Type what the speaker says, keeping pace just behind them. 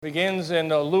Begins in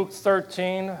Luke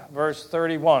 13, verse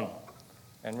 31,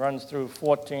 and runs through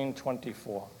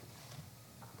 14:24.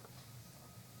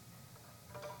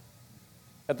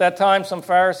 At that time, some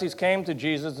Pharisees came to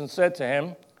Jesus and said to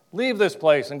him, "Leave this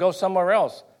place and go somewhere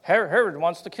else. Herod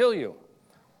wants to kill you."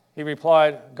 He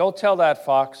replied, "Go tell that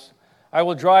fox, I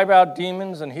will drive out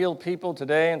demons and heal people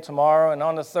today and tomorrow, and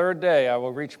on the third day I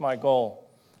will reach my goal.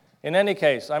 In any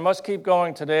case, I must keep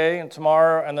going today and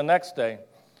tomorrow and the next day.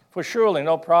 For surely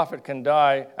no prophet can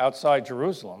die outside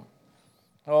Jerusalem.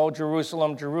 Oh,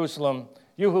 Jerusalem, Jerusalem,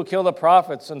 you who kill the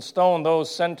prophets and stone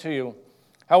those sent to you.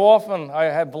 How often I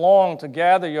have longed to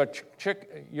gather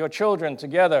your children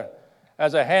together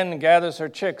as a hen gathers her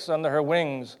chicks under her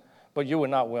wings, but you were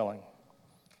not willing.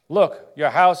 Look,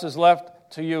 your house is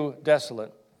left to you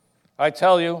desolate. I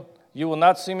tell you, you will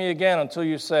not see me again until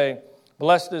you say,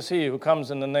 'Blessed is he who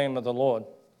comes in the name of the Lord.'"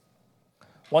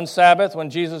 One Sabbath, when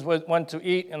Jesus went to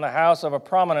eat in the house of a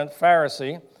prominent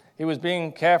Pharisee, he was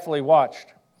being carefully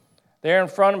watched. There in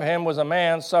front of him was a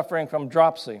man suffering from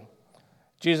dropsy.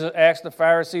 Jesus asked the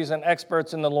Pharisees and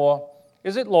experts in the law,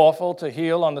 "Is it lawful to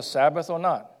heal on the Sabbath or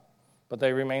not?" But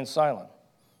they remained silent.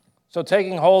 So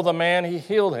taking hold of the man, he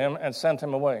healed him and sent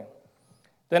him away.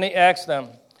 Then he asked them,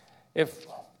 "If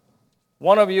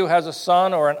one of you has a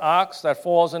son or an ox that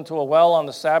falls into a well on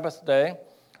the Sabbath day,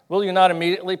 will you not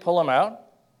immediately pull him out?"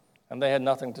 And they had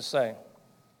nothing to say.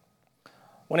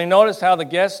 When he noticed how the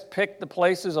guests picked the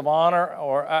places of honor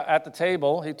or at the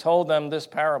table, he told them this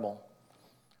parable.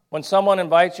 When someone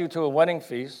invites you to a wedding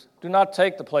feast, do not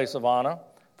take the place of honor,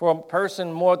 for a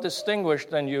person more distinguished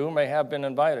than you may have been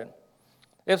invited.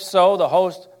 If so, the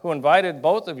host who invited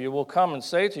both of you will come and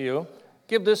say to you,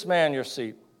 "Give this man your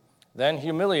seat." Then,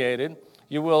 humiliated,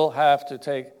 you will have to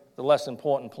take the less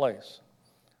important place.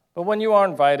 But when you are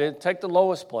invited, take the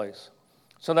lowest place,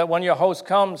 so that when your host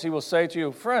comes, he will say to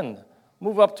you, "Friend,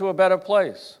 move up to a better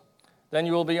place." Then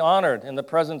you will be honored in the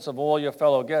presence of all your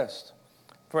fellow guests.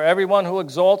 For everyone who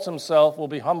exalts himself will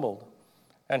be humbled,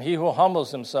 and he who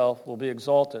humbles himself will be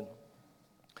exalted.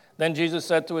 Then Jesus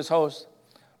said to his host,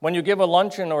 "When you give a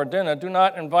luncheon or a dinner, do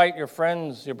not invite your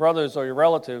friends, your brothers, or your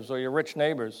relatives, or your rich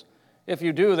neighbors. If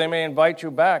you do, they may invite you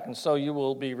back, and so you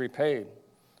will be repaid.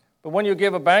 But when you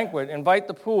give a banquet, invite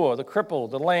the poor, the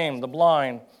crippled, the lame, the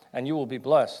blind, and you will be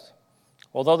blessed.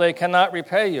 Although they cannot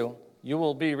repay you, you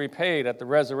will be repaid at the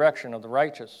resurrection of the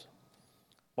righteous."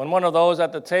 When one of those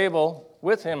at the table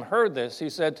with him heard this, he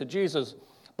said to Jesus,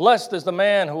 "Blessed is the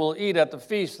man who will eat at the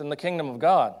feast in the kingdom of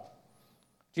God."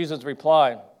 Jesus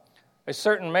replied, "A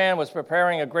certain man was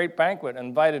preparing a great banquet and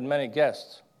invited many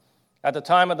guests. At the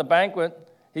time of the banquet,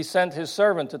 he sent his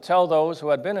servant to tell those who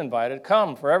had been invited,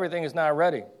 'Come, for everything is now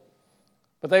ready.'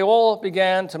 But they all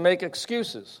began to make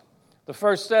excuses. The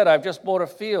first said, 'I've just bought a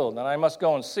field, and I must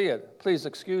go and see it. Please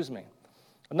excuse me.'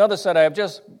 Another said, 'I have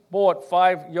just bought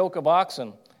 5 yoke of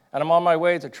oxen, and I'm on my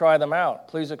way to try them out.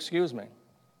 Please excuse me.'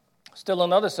 Still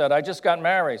another said, 'I just got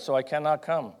married, so I cannot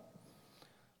come.'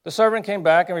 The servant came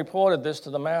back and reported this to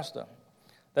the master.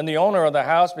 Then the owner of the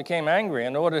house became angry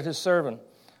and ordered his servant,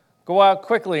 'Go out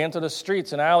quickly into the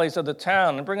streets and alleys of the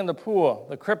town and bring in the poor,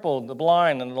 the crippled, the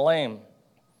blind, and the lame.'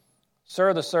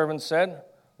 'Sir,' the servant said,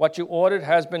 'what you ordered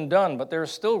has been done, but there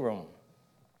is still room.'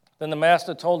 Then the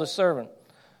master told his servant,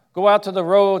 'Go out to the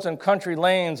roads and country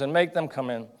lanes and make them come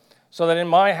in, so that in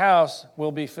my house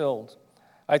will be filled.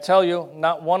 I tell you,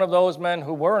 not one of those men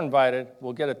who were invited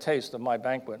will get a taste of my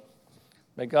banquet.'"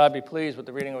 May God be pleased with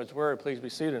the reading of his word. Please be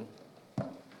seated.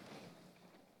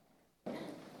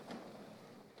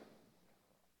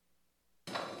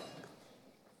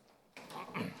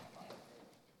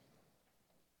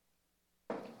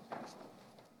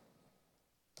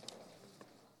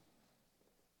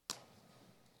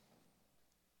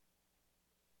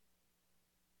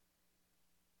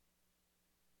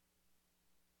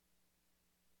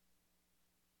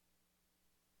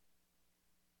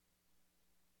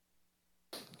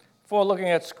 Before looking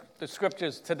at the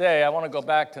scriptures today, I want to go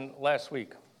back to last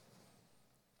week.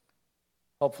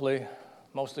 Hopefully,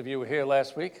 most of you were here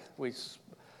last week. We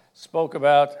spoke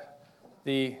about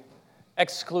the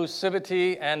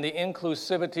exclusivity and the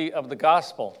inclusivity of the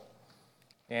gospel.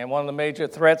 And one of the major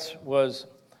threats was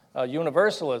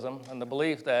universalism and the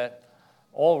belief that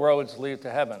all roads lead to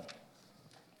heaven.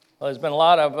 Well, there's been a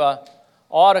lot of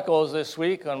articles this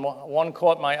week, and one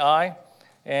caught my eye,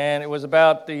 and it was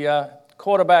about the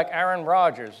quarterback Aaron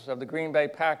Rodgers of the Green Bay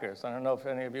Packers. I don't know if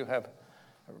any of you have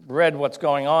read what's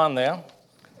going on there,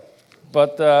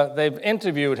 but they've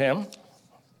interviewed him,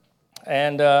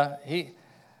 and he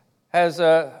has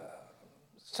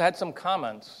had some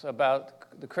comments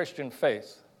about the Christian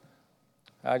faith.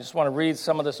 I just want to read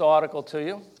some of this article to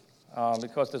you.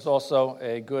 because there's also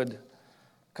a good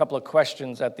couple of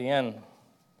questions at the end.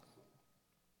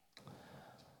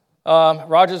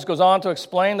 Rogers goes on to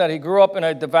explain that he grew up in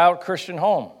a devout Christian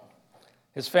home.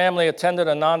 His family attended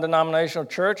a non-denominational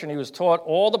church, and he was taught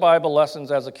all the Bible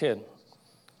lessons as a kid.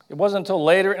 It wasn't until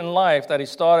later in life that he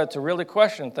started to really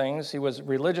question things. He was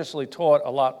religiously taught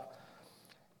a lot.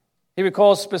 He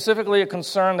recalls specifically a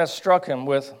concern that struck him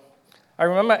with, I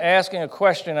remember asking a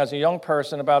question as a young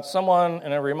person about someone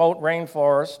in a remote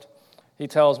rainforest, he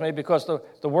tells me, because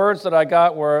the words that I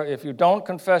got were, if you don't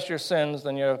confess your sins,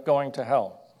 then you're going to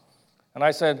hell. And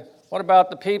I said, what about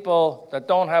the people that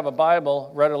don't have a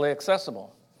Bible readily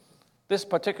accessible? This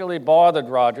particularly bothered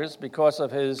Rogers because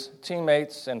of his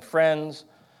teammates and friends,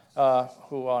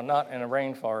 who are not in a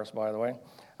rainforest, by the way,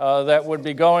 that would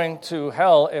be going to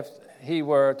hell if he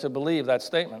were to believe that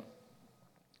statement.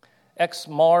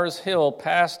 Ex-Mars Hill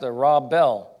pastor Rob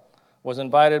Bell was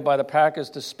invited by the Packers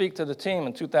to speak to the team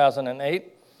in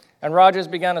 2008, and Rogers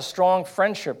began a strong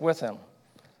friendship with him.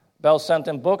 Bell sent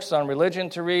him books on religion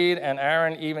to read, and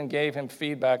Aaron even gave him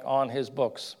feedback on his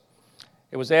books.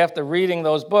 It was after reading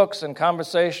those books and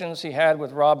conversations he had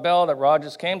with Rob Bell that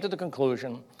Rogers came to the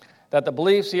conclusion that the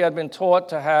beliefs he had been taught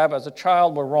to have as a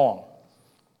child were wrong.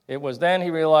 It was then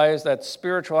he realized that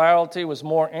spirituality was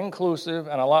more inclusive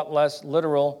and a lot less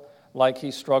literal, like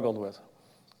he struggled with.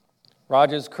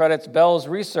 Rogers credits Bell's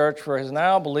research for his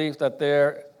now belief that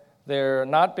there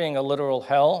not being a literal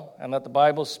hell, and that the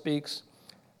Bible speaks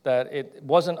that it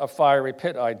wasn't a fiery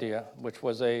pit idea, which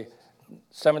was a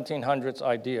 1700s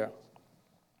idea.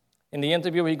 In the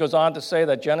interview, he goes on to say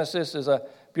that Genesis is a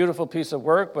beautiful piece of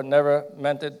work, but never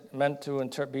meant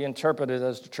to be interpreted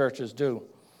as the churches do.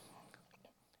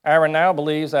 Aaron now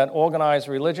believes that organized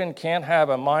religion can have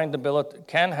a mind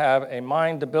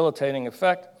debilitating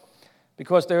effect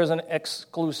because there is an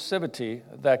exclusivity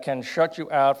that can shut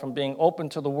you out from being open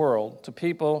to the world, to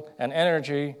people and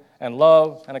energy and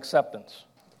love and acceptance.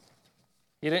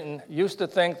 He didn't used to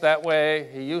think that way.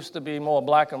 He used to be more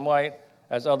black and white,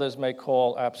 as others may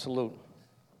call absolute.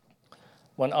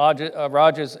 When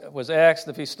Rogers was asked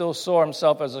if he still saw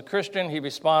himself as a Christian, he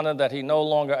responded that he no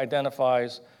longer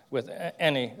identifies with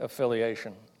any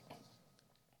affiliation.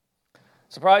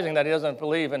 Surprising that he doesn't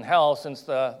believe in hell, since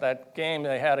that game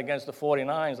they had against the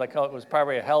 49ers, like it was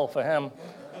probably a hell for him.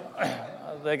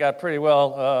 They got pretty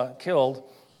well killed.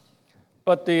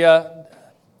 But the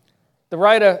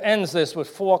writer ends this with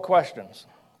 4 questions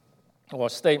or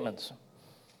statements.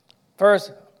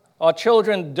 First, our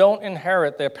children don't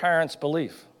inherit their parents'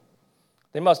 belief.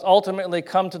 They must ultimately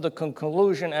come to the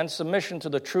conclusion and submission to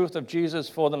the truth of Jesus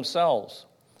for themselves.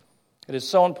 It is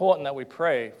so important that we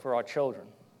pray for our children.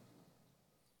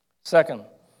 Second,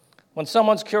 when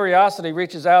someone's curiosity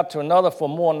reaches out to another for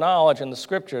more knowledge in the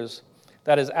Scriptures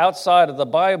that is outside of the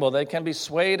Bible, they can be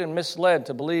swayed and misled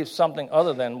to believe something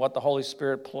other than what the Holy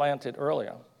Spirit planted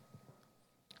earlier.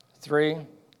 3,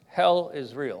 hell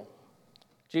is real.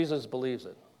 Jesus believes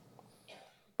it.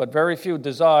 But very few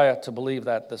desire to believe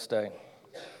that this day.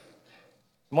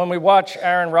 When we watch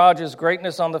Aaron Rodgers'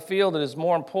 greatness on the field, it is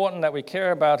more important that we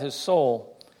care about his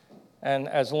soul. And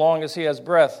as long as he has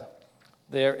breath,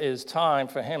 there is time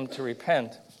for him to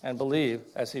repent and believe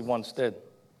as he once did.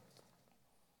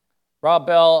 Rob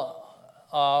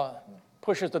Bell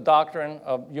pushes the doctrine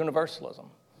of universalism.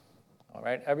 All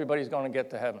right, everybody's going to get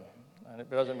to heaven, and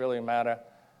it doesn't really matter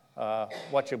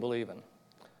what you believe in.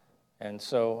 And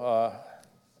so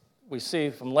we see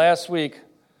from last week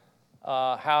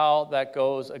how that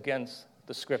goes against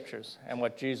the Scriptures and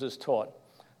what Jesus taught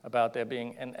about there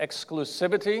being an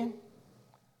exclusivity,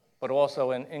 but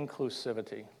also an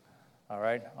inclusivity. All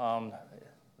right,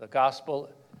 the gospel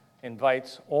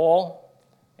invites all.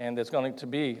 And there's going to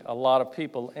be a lot of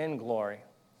people in glory,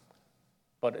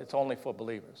 but it's only for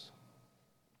believers.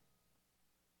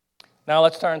 Now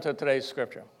let's turn to today's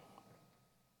scripture.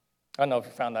 I don't know if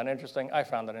you found that interesting. I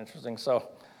found it interesting, so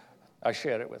I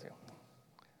shared it with you.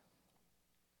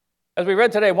 As we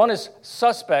read today, one is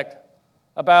suspect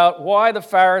about why the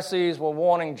Pharisees were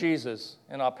warning Jesus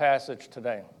in our passage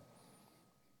today.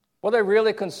 Were they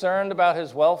really concerned about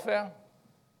his welfare?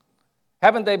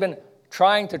 Haven't they been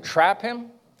trying to trap him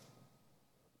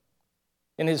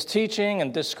in his teaching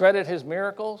and discredit his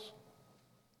miracles?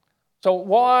 So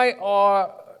why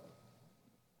are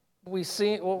we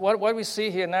see what do we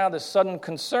see here now, this sudden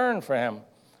concern for him?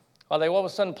 Are they all of a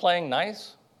sudden playing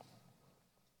nice?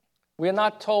 We are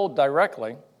not told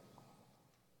directly.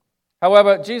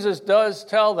 However, Jesus does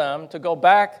tell them to go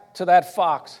back to that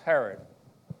fox, Herod.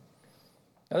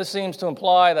 Now, this seems to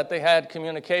imply that they had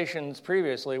communications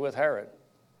previously with Herod.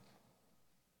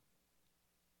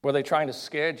 Were they trying to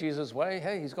scare Jesus away?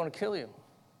 Hey, he's going to kill you.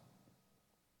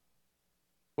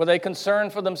 Were they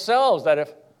concerned for themselves that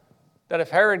if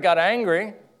Herod got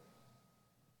angry,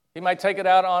 he might take it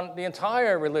out on the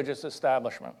entire religious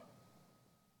establishment?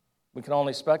 We can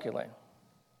only speculate.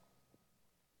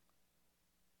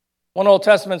 One Old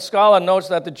Testament scholar notes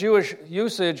that the Jewish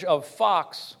usage of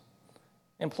fox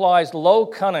implies low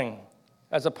cunning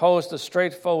as opposed to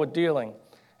straightforward dealing,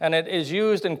 and it is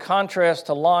used in contrast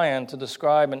to lion to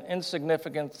describe an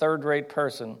insignificant third-rate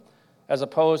person as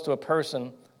opposed to a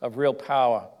person of real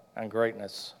power and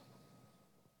greatness.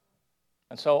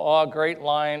 And so our great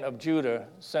Lion of Judah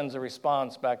sends a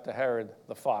response back to Herod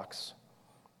the fox.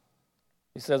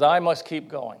 He says, I must keep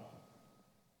going.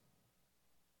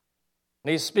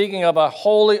 And he's speaking of a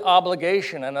holy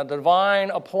obligation and a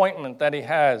divine appointment that he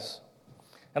has.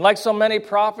 And like so many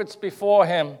prophets before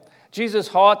him, Jesus'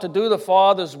 heart to do the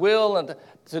Father's will and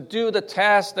to do the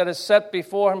task that is set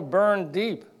before him burned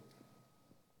deep.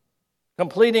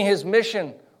 Completing his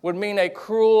mission would mean a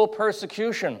cruel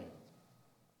persecution,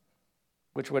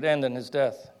 which would end in his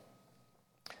death.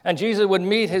 And Jesus would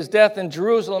meet his death in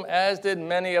Jerusalem, as did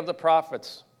many of the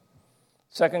prophets.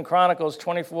 2 Chronicles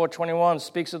 24:21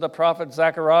 speaks of the prophet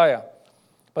Zechariah.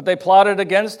 But they plotted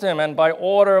against him, and by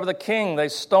order of the king, they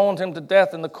stoned him to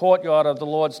death in the courtyard of the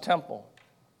Lord's temple.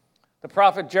 The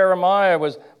prophet Jeremiah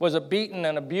was beaten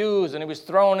and abused, and he was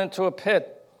thrown into a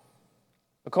pit.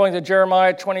 According to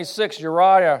Jeremiah 26,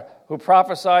 Uriah, who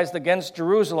prophesied against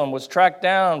Jerusalem, was tracked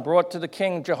down, brought to the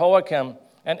king Jehoiakim,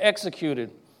 and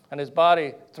executed, and his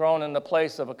body thrown in the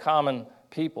place of a common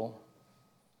people.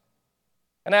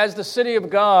 And as the city of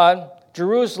God,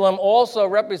 Jerusalem also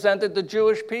represented the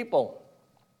Jewish people.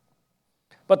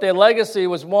 But their legacy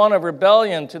was one of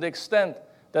rebellion to the extent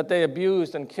that they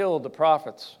abused and killed the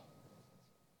prophets.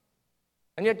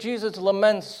 And yet Jesus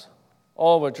laments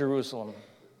over Jerusalem,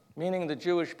 meaning the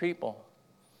Jewish people,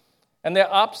 and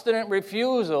their obstinate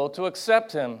refusal to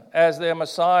accept him as their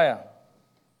Messiah.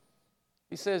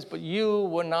 He says, but you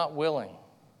were not willing.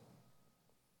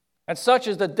 And such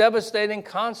is the devastating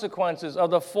consequences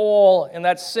of the fall, in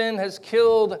that sin has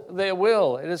killed their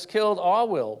will. It has killed our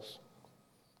wills.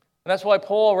 And that's why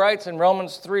Paul writes in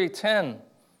Romans 3:10,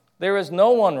 there is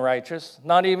no one righteous,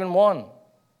 not even one.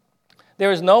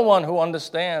 There is no one who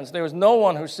understands. There is no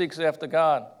one who seeks after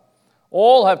God.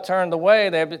 All have turned away.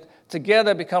 They have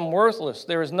together become worthless.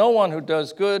 There is no one who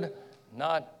does good,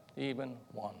 not even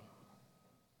one.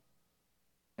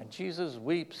 And Jesus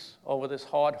weeps over this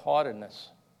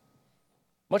hard-heartedness.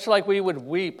 Much like we would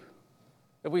weep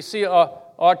if we see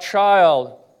our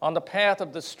child on the path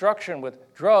of destruction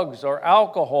with drugs or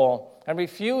alcohol and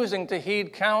refusing to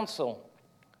heed counsel,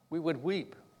 we would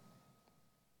weep.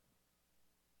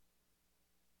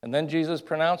 And then Jesus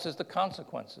pronounces the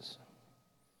consequences.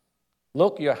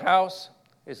 Look, your house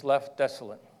is left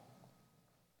desolate.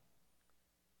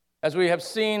 As we have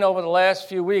seen over the last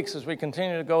few weeks as we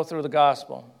continue to go through the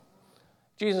gospel,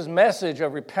 Jesus' message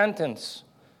of repentance,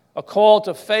 a call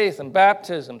to faith and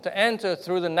baptism, to enter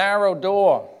through the narrow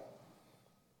door,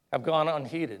 have gone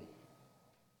unheeded.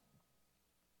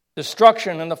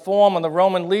 Destruction in the form of the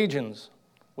Roman legions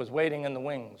was waiting in the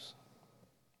wings.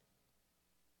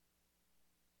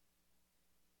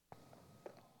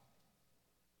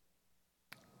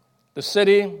 The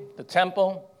city, the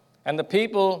temple, and the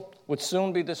people would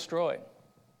soon be destroyed.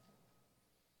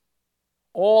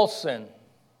 All sin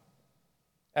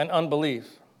and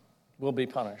unbelief will be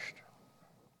punished.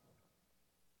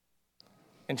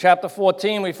 In chapter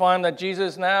 14, we find that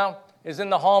Jesus now is in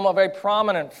the home of a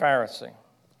prominent Pharisee.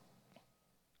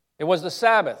 It was the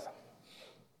Sabbath,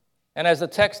 and as the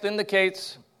text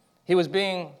indicates, he was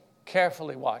being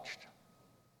carefully watched.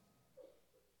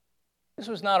 This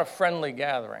was not a friendly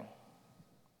gathering.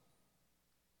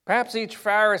 Perhaps each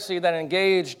Pharisee that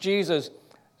engaged Jesus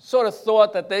sort of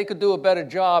thought that they could do a better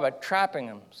job at trapping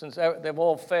him, since they've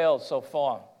all failed so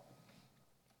far.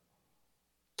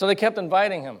 So they kept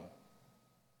inviting him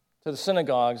to the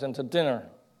synagogues and to dinner.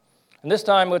 And this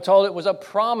time we're told it was a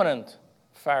prominent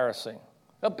Pharisee,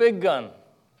 a big gun.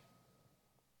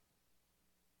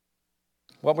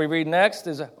 What we read next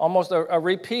is almost a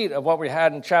repeat of what we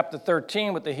had in chapter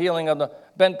 13 with the healing of the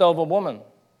bent-over woman.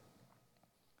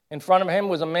 In front of him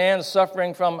was a man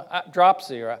suffering from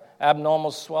dropsy, or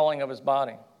abnormal swelling of his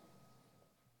body.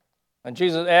 And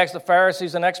Jesus asked the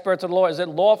Pharisees and experts of the law, is it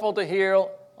lawful to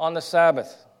heal on the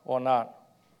Sabbath or not?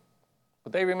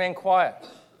 But they remained quiet.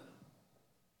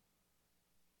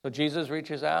 So Jesus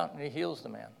reaches out and he heals the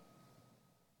man.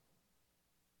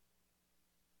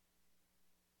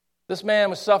 This man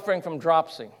was suffering from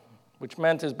dropsy, which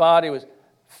meant his body was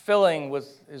filling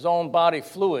with his own body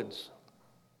fluids.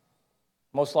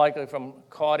 most likely from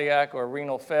cardiac or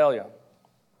renal failure.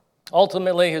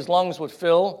 Ultimately, his lungs would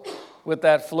fill with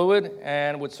that fluid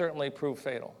and would certainly prove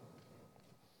fatal.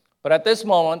 But at this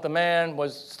moment, the man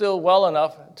was still well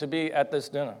enough to be at this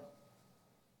dinner.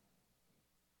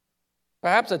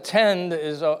 Perhaps attend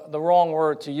is the wrong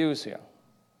word to use here.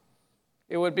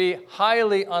 It would be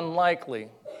highly unlikely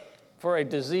for a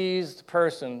diseased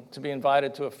person to be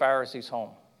invited to a Pharisee's home.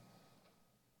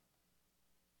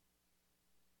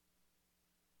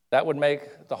 That would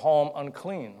make the home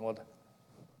unclean. Well,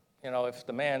 if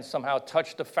the man somehow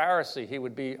touched a Pharisee, he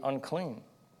would be unclean.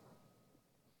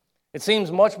 It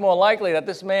seems much more likely that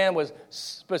this man was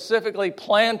specifically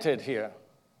planted here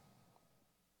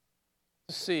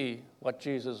to see what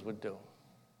Jesus would do.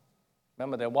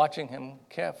 Remember, they're watching him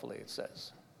carefully, it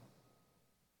says.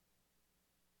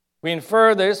 We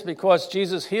infer this because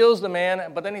Jesus heals the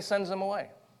man, but then he sends him away.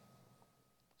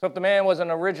 So if the man was an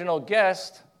original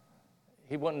guest,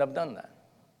 he wouldn't have done that.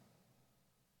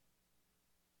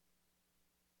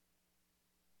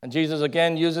 And Jesus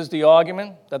again uses the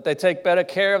argument that they take better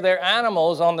care of their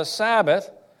animals on the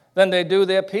Sabbath than they do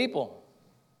their people.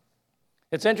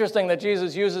 It's interesting that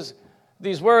Jesus uses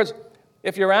these words.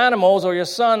 If your animals or your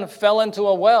son fell into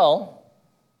a well,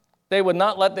 they would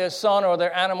not let their son or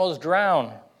their animals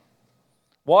drown.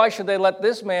 Why should they let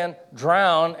this man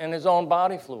drown in his own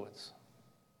body fluids?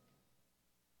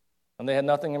 And they had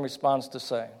nothing in response to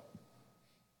say.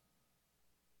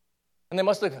 And there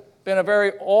must have been a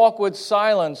very awkward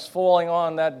silence falling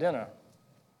on that dinner.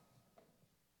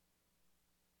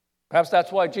 Perhaps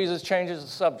that's why Jesus changes the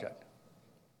subject.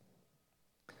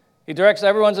 He directs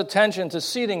everyone's attention to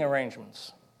seating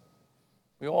arrangements.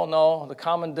 We all know the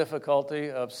common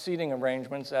difficulty of seating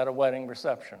arrangements at a wedding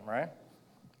reception, right?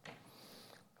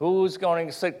 Who's going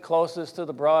to sit closest to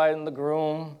the bride and the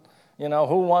groom? Who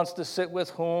wants to sit with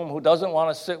whom? Who doesn't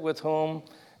want to sit with whom?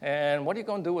 And what are you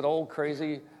going to do with old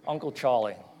crazy Uncle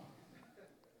Charlie?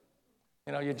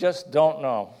 You just don't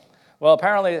know. Well,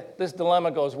 apparently this dilemma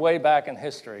goes way back in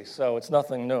history, so it's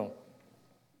nothing new.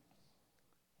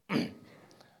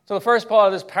 So the first part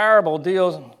of this parable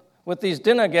deals with these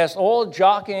dinner guests all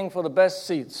jockeying for the best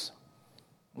seats.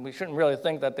 We shouldn't really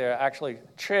think that they're actually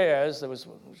chairs. There was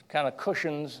kind of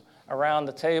cushions around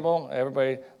the table.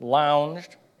 Everybody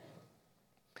lounged.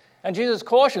 And Jesus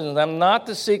cautions them not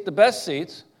to seek the best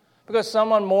seats because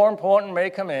someone more important may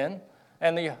come in,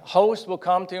 and the host will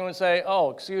come to you and say, "Oh,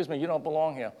 excuse me, you don't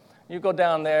belong here. You go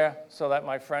down there so that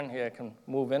my friend here can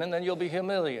move in, and then you'll be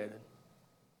humiliated."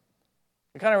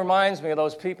 It kind of reminds me of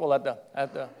those people at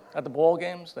the ball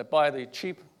games that buy the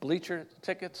cheap bleacher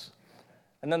tickets,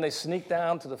 and then they sneak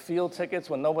down to the field tickets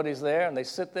when nobody's there, and they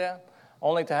sit there,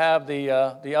 only to have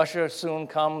the usher soon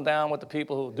come down with the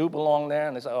people who do belong there,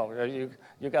 and they say, "Oh,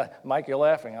 you got Mike, you're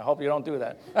laughing. I hope you don't do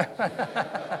that."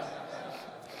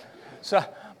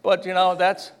 But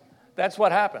that's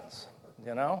what happens,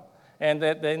 and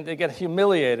they get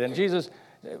humiliated, and Jesus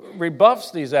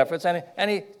rebuffs these efforts,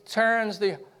 and he turns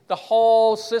the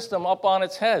whole system up on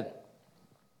its head.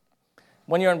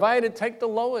 When you're invited, take the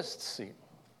lowest seat.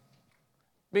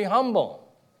 Be humble.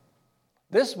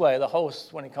 This way, the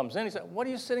host, when he comes in, he said, "What are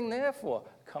you sitting there for?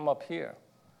 Come up here."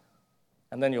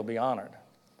 And then you'll be honored.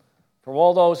 For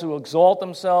all those who exalt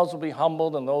themselves will be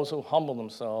humbled, and those who humble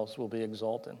themselves will be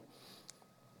exalted.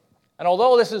 And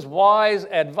although this is wise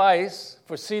advice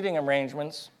for seating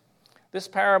arrangements, this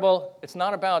parable, it's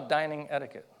not about dining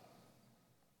etiquette.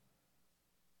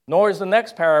 Nor is the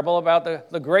next parable about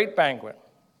the great banquet.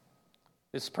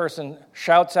 This person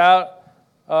shouts out,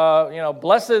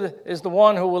 "Blessed is the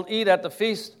one who will eat at the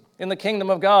feast in the kingdom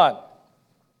of God."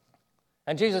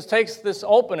 And Jesus takes this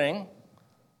opening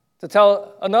to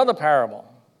tell another parable.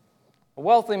 A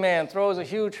wealthy man throws a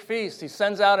huge feast. He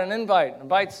sends out an invite,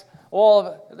 invites all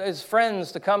of his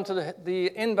friends to come to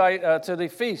the invite to the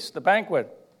feast, the banquet.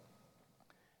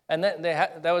 And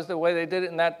that was the way they did it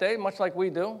in that day, much like we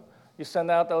do. You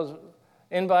send out those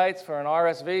invites for an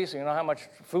RSV, so you know how much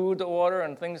food to order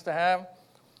and things to have.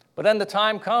 But then the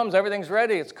time comes, everything's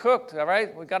ready, it's cooked, all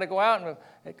right? We've got to go out, and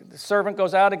the servant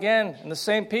goes out again, and the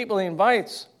same people he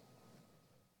invites.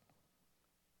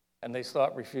 And they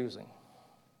start refusing.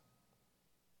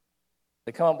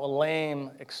 They come up with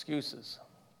lame excuses.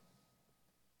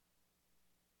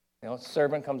 The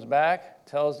servant comes back,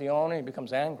 tells the owner, he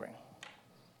becomes angry.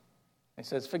 He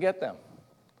says, "Forget them.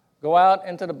 Go out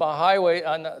into the highway,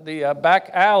 the back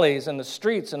alleys and the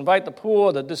streets, invite the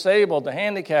poor, the disabled, the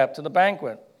handicapped to the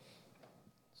banquet."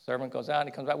 The servant goes out, and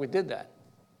he comes back, "We did that.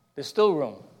 There's still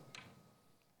room."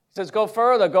 He says, "Go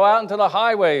further, go out into the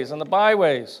highways and the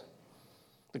byways,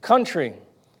 the country.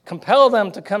 Compel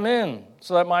them to come in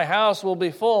so that my house will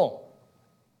be full.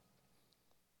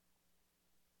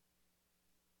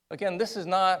 Again, this is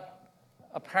not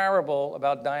a parable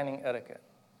about dining etiquette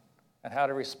and how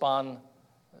to respond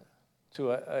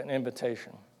to an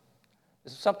invitation.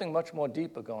 There's something much more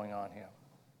deeper going on here.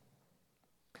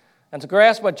 And to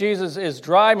grasp what Jesus is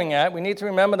driving at, we need to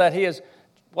remember that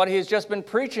what he has just been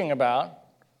preaching about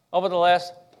over the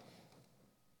last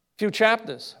few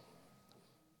chapters.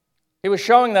 He was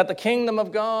showing that the kingdom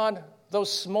of God, though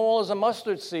small as a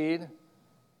mustard seed,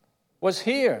 was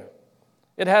here.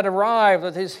 It had arrived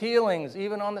with his healings,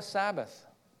 even on the Sabbath.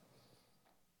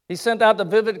 He sent out the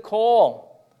vivid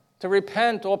call to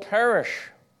repent or perish.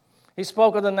 He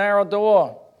spoke of the narrow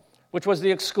door, which was the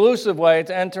exclusive way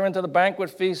to enter into the banquet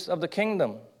feast of the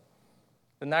kingdom.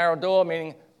 The narrow door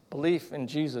meaning belief in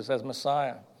Jesus as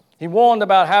Messiah. He warned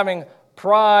about having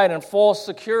pride and false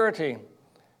security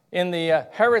in the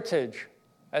heritage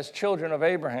as children of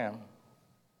Abraham.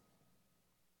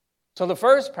 So the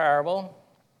first parable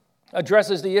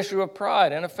addresses the issue of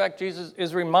pride. In effect, Jesus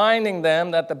is reminding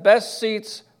them that the best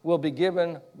seats will be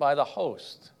given by the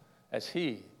host as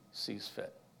he sees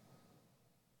fit.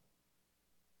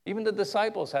 Even the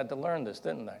disciples had to learn this,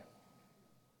 didn't they?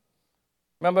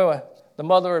 Remember the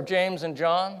mother of James and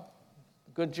John,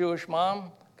 the good Jewish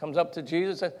mom, comes up to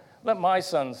Jesus and said, "Let my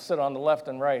sons sit on the left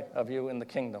and right of you in the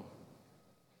kingdom."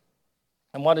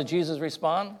 And what did Jesus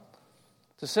respond?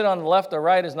 To sit on the left or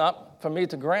right is not for me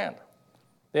to grant.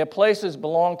 Their places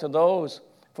belong to those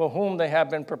for whom they have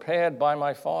been prepared by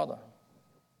my Father.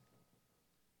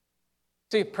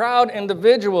 See, proud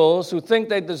individuals who think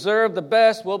they deserve the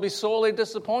best will be sorely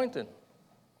disappointed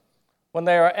when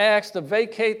they are asked to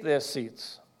vacate their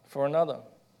seats for another.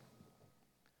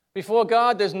 Before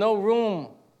God, there's no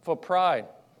room for pride.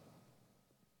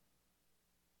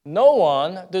 No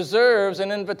one deserves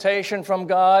an invitation from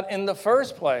God in the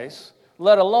first place,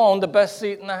 let alone the best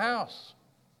seat in the house.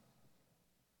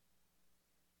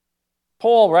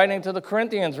 Paul, writing to the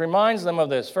Corinthians, reminds them of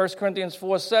this. 1 Corinthians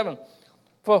 4:7.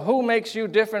 For who makes you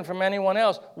different from anyone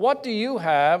else? What do you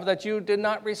have that you did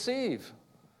not receive?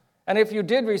 And if you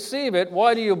did receive it,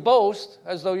 why do you boast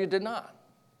as though you did not?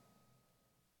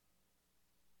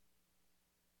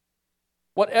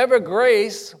 Whatever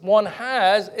grace one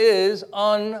has is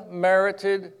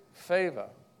unmerited favor.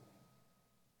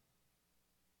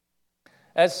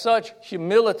 As such,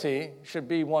 humility should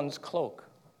be one's cloak.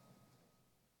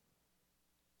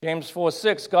 James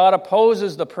 4:6, God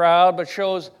opposes the proud but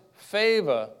shows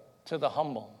favor to the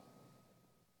humble.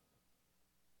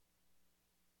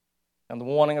 And the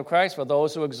warning of Christ, for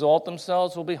those who exalt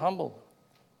themselves will be humbled,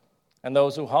 and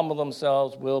those who humble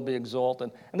themselves will be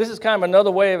exalted. And this is kind of another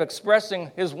way of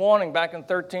expressing his warning back in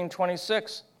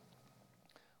 13:26,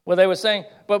 where they were saying,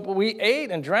 but we ate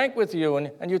and drank with you,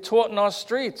 and you taught in our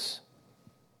streets.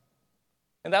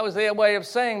 And that was their way of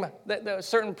saying that there was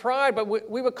certain pride, but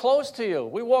we were close to you.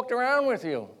 We walked around with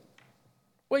you.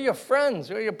 We're your friends.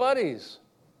 We're your buddies.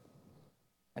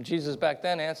 And Jesus back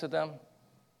then answered them,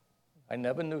 I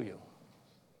never knew you.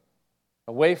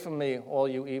 Away from me, all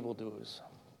you evildoers.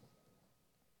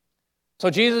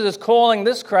 So Jesus is calling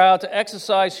this crowd to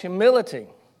exercise humility.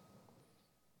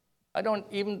 I don't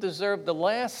even deserve the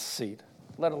last seat,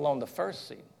 let alone the first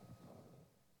seat.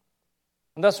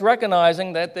 And thus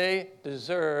recognizing that they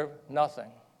deserve nothing.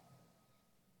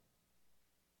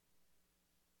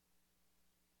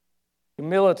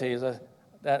 Humility is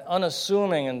that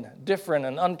unassuming and different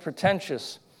and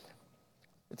unpretentious.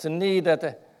 It's a need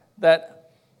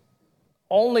that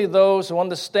only those who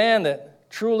understand it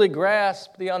truly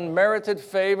grasp the unmerited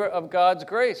favor of God's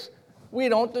grace. We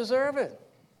don't deserve it.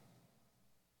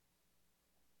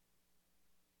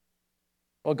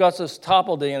 Augustus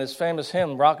Toplady, in his famous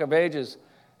hymn, Rock of Ages,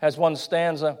 has one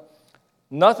stanza,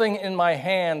 nothing in my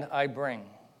hand I bring,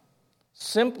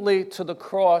 simply to the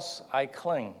cross I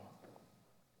cling.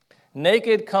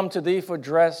 Naked come to thee for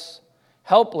dress,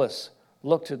 helpless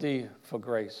look to thee for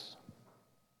grace.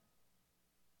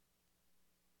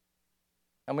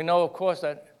 And we know, of course,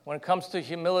 that when it comes to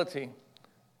humility,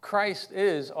 Christ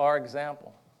is our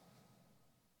example.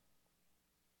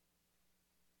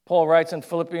 Paul writes in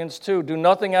Philippians 2, do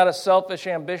nothing out of selfish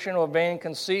ambition or vain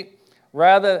conceit.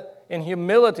 Rather, in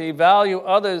humility, value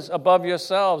others above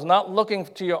yourselves, not looking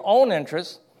to your own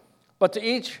interests, but to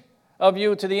each of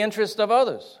you to the interest of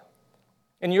others.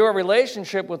 In your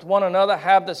relationship with one another,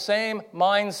 have the same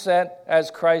mindset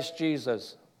as Christ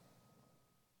Jesus,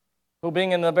 who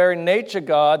being in the very nature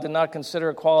God, did not consider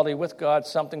equality with God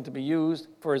something to be used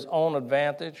for his own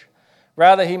advantage.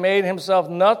 Rather, he made himself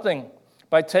nothing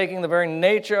by taking the very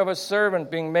nature of a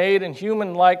servant, being made in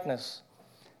human likeness,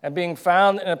 and being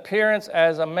found in appearance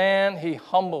as a man, he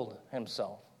humbled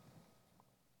himself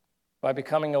by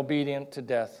becoming obedient to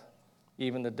death,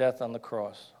 even the death on the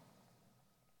cross.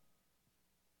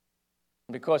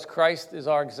 Because Christ is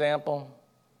our example,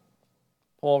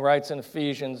 Paul writes in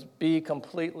Ephesians, be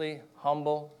completely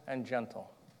humble and gentle.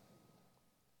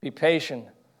 Be patient,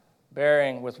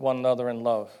 bearing with one another in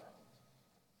love.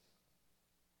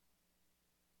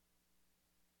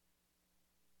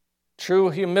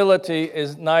 True humility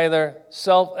is neither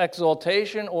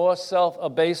self-exaltation or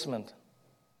self-abasement,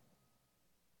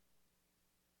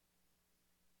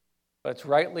 but it's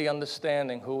rightly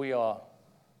understanding who we are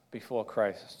before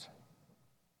Christ.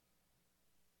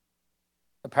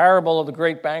 The parable of the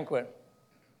great banquet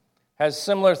has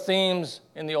similar themes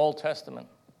in the Old Testament.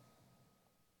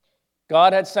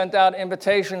 God had sent out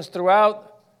invitations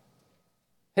throughout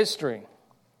history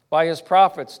by his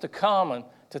prophets to come and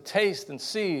to taste and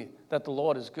see that the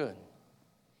Lord is good.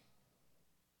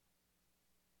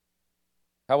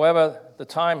 However, the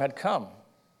time had come,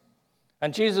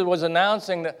 and Jesus was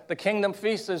announcing that the kingdom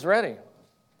feast is ready.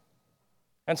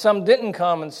 And some didn't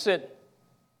come and sit,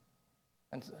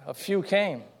 and a few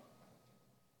came.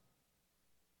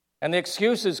 And the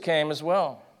excuses came as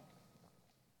well.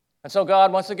 And so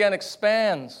God once again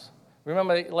expands.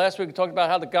 Remember, last week we talked about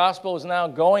how the gospel is now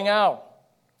going out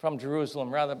from Jerusalem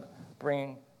rather than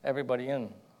bringing everybody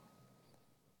in.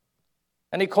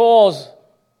 And he calls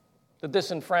the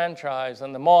disenfranchised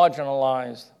and the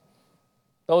marginalized,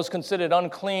 those considered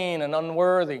unclean and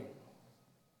unworthy.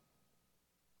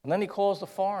 And then he calls the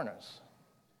foreigners,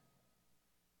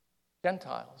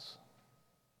 Gentiles.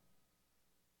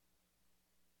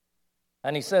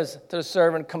 And he says to the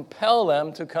servant, compel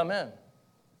them to come in.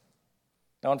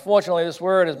 Now, unfortunately, this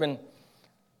word has been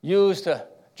used to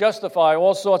justify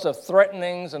all sorts of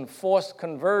threatenings and forced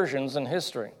conversions in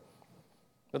history.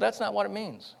 But that's not what it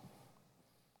means.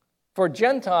 For a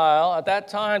Gentile at that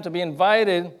time to be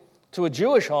invited to a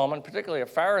Jewish home, and particularly a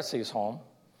Pharisee's home,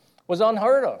 was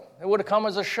unheard of. It would have come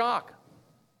as a shock.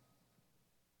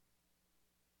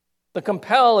 The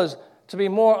compel is to be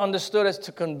more understood as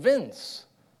to convince.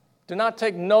 Do not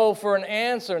take no for an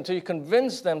answer until you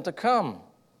convince them to come.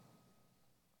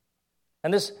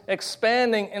 And this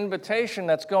expanding invitation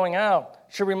that's going out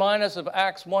should remind us of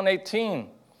Acts 1:18,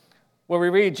 where we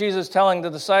read Jesus telling the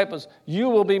disciples, you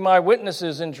will be my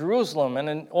witnesses in Jerusalem and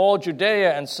in all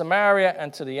Judea and Samaria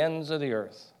and to the ends of the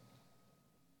earth.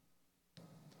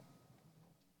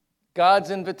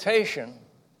 God's invitation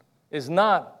is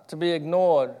not to be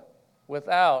ignored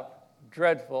without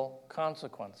dreadful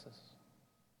consequences.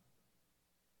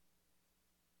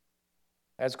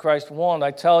 As Christ warned, I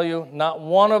tell you, not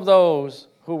one of those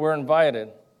who were invited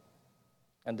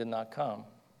and did not come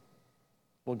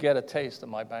will get a taste of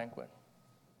my banquet.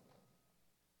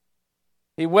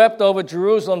 He wept over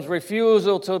Jerusalem's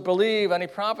refusal to believe, and he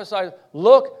prophesied,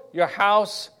 look, your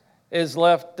house is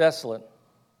left desolate.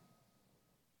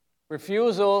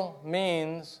 Refusal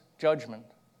means judgment,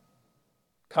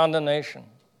 condemnation.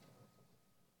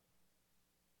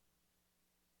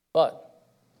 But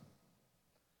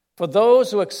for those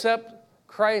who accept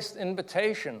Christ's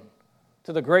invitation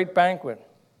to the great banquet,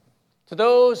 to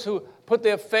those who put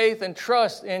their faith and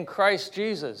trust in Christ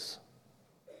Jesus,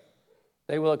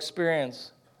 they will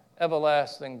experience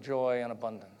everlasting joy and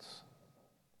abundance.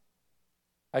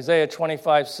 Isaiah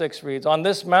 25:6 reads, on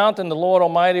this mountain the Lord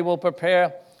Almighty will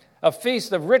prepare a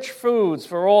feast of rich foods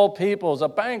for all peoples, a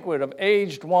banquet of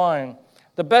aged wine,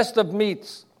 the best of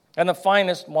meats and the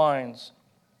finest wines.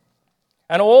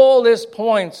 And all this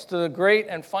points to the great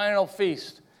and final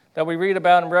feast that we read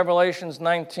about in Revelations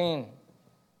 19.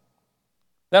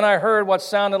 Then I heard what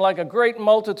sounded like a great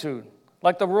multitude,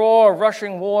 like the roar of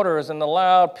rushing waters and the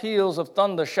loud peals of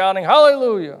thunder, shouting,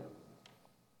 Hallelujah!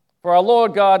 For our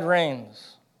Lord God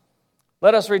reigns.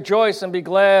 Let us rejoice and be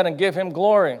glad and give him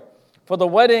glory. For the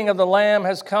wedding of the Lamb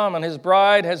has come, and his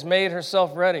bride has made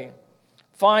herself ready.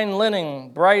 Fine linen,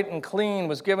 bright and clean,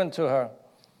 was given to her.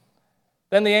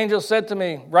 Then the angel said to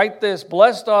me, write this,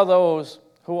 blessed are those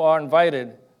who are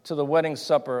invited to the wedding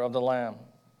supper of the Lamb.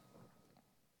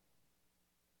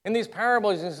 In these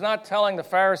parables, he's not telling the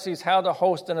Pharisees how to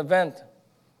host an event.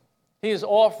 He is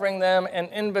offering them an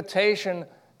invitation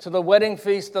to the wedding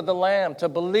feast of the Lamb, to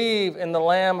believe in the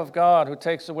Lamb of God who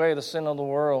takes away the sin of the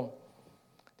world.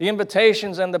 The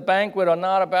invitations and the banquet are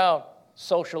not about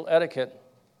social etiquette.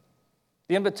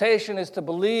 The invitation is to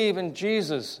believe in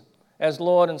Jesus as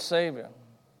Lord and Savior.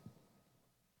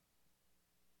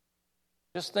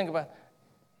 Just think about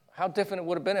how different it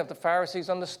would have been if the Pharisees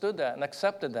understood that and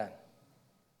accepted that.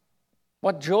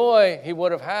 What joy he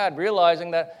would have had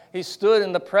realizing that he stood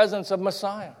in the presence of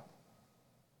Messiah.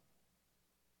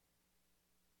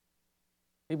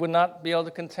 He would not be able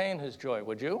to contain his joy,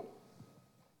 would you?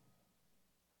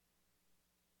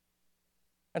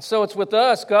 And so it's with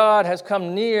us. God has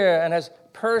come near and has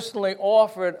personally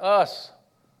offered us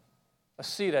a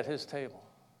seat at his table.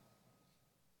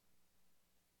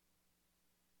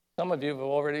 Some of you have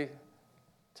already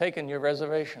taken your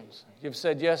reservations. You've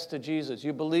said yes to Jesus.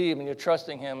 You believe and you're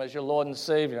trusting him as your Lord and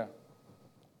Savior.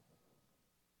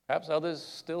 Perhaps others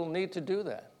still need to do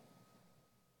that.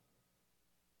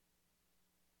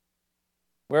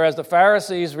 Whereas the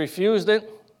Pharisees refused it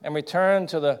and returned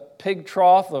to the pig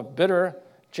trough of bitter,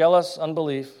 jealous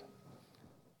unbelief,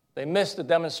 they missed the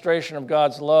demonstration of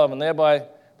God's love, and thereby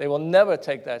they will never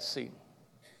take that seat.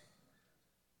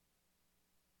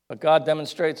 But God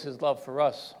demonstrates his love for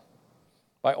us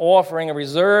by offering a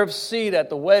reserved seat at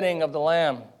the wedding of the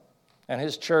Lamb and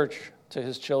his church to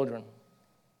his children.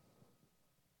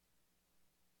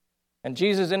 And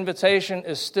Jesus' invitation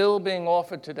is still being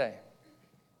offered today,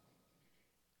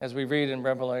 as we read in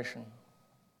Revelation.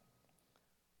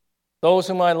 Those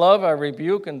whom I love, I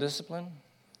rebuke and discipline,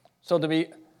 so to be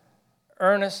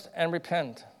earnest and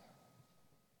repent.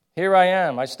 Here I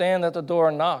am. I stand at the door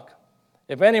and knock.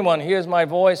 If anyone hears my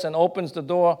voice and opens the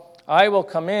door, I will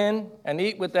come in and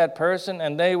eat with that person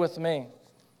and they with me.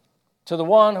 To the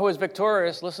one who is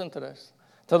victorious, listen to this.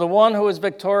 To the one who is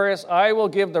victorious, I will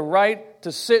give the right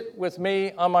to sit with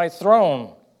me on my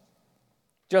throne,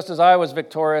 just as I was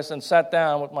victorious and sat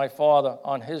down with my Father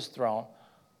on his throne.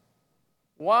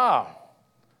 Wow.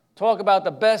 Talk about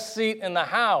the best seat in the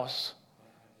house.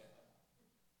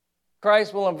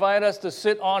 Christ will invite us to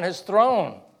sit on his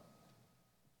throne.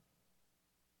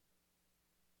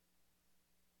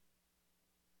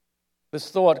 This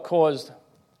thought caused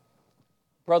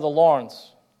Brother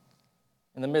Lawrence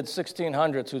in the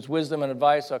mid-1600s, whose wisdom and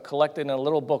advice are collected in a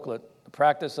little booklet, The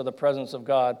Practice of the Presence of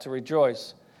God, to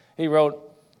rejoice. He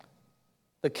wrote,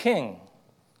 "The King,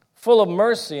 full of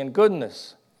mercy and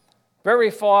goodness,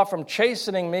 very far from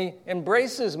chastening me,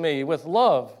 embraces me with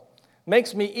love,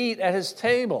 makes me eat at his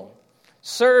table,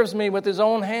 serves me with his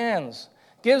own hands,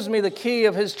 gives me the key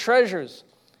of his treasures.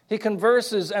 He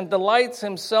converses and delights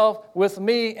himself with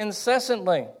me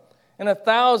incessantly, in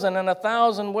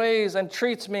 1,000 ways, and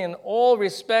treats me in all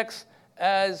respects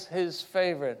as his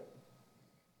favorite.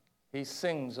 He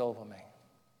sings over me."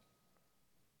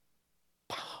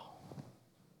 Wow.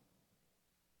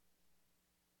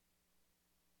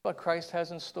 What Christ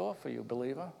has in store for you,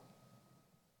 believer.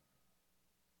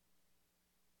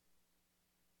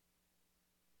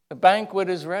 The banquet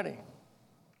is ready.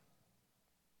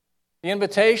 The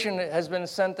invitation has been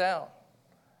sent out.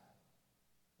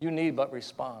 You need but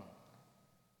respond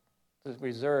to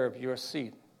reserve your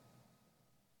seat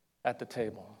at the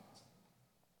table.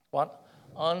 What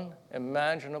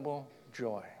unimaginable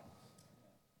joy.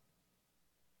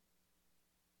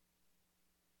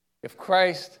 If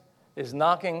Christ is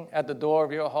knocking at the door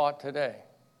of your heart today,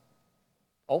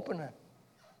 open it.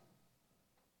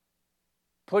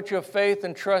 Put your faith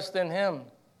and trust in him.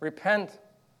 Repent.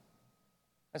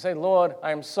 And say, Lord,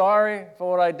 I am sorry for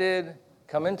what I did.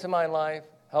 Come into my life.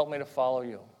 Help me to follow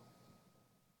you.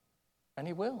 And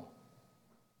he will.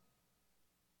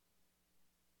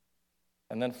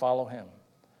 And then follow him.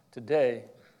 Today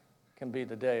can be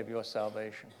the day of your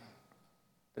salvation.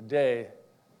 The day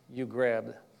you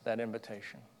grabbed that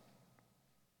invitation.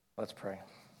 Let's pray.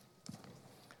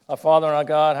 Our Father and our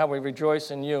God, how we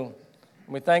rejoice in you.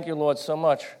 And we thank you, Lord, so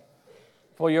much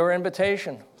for your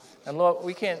invitation. And Lord,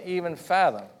 we can't even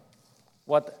fathom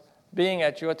what being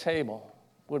at your table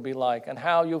would be like and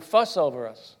how you fuss over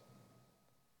us.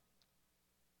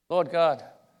 Lord God,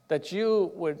 that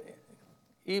you would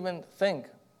even think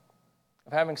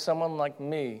of having someone like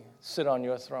me sit on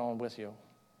your throne with you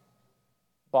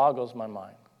boggles my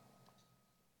mind.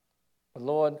 But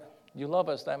Lord, you love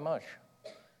us that much.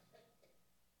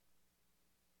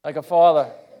 Like a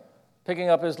father picking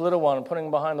up his little one and putting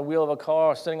him behind the wheel of a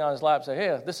car, sitting on his lap, say,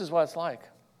 here, this is what it's like.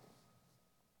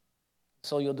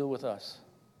 So you'll do with us.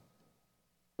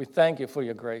 We thank you for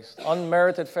your grace.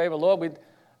 Unmerited favor. Lord,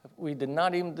 we did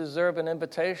not even deserve an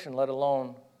invitation, let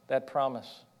alone that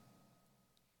promise.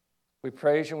 We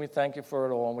praise you and we thank you for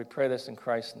it all, and we pray this in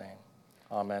Christ's name.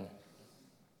 Amen.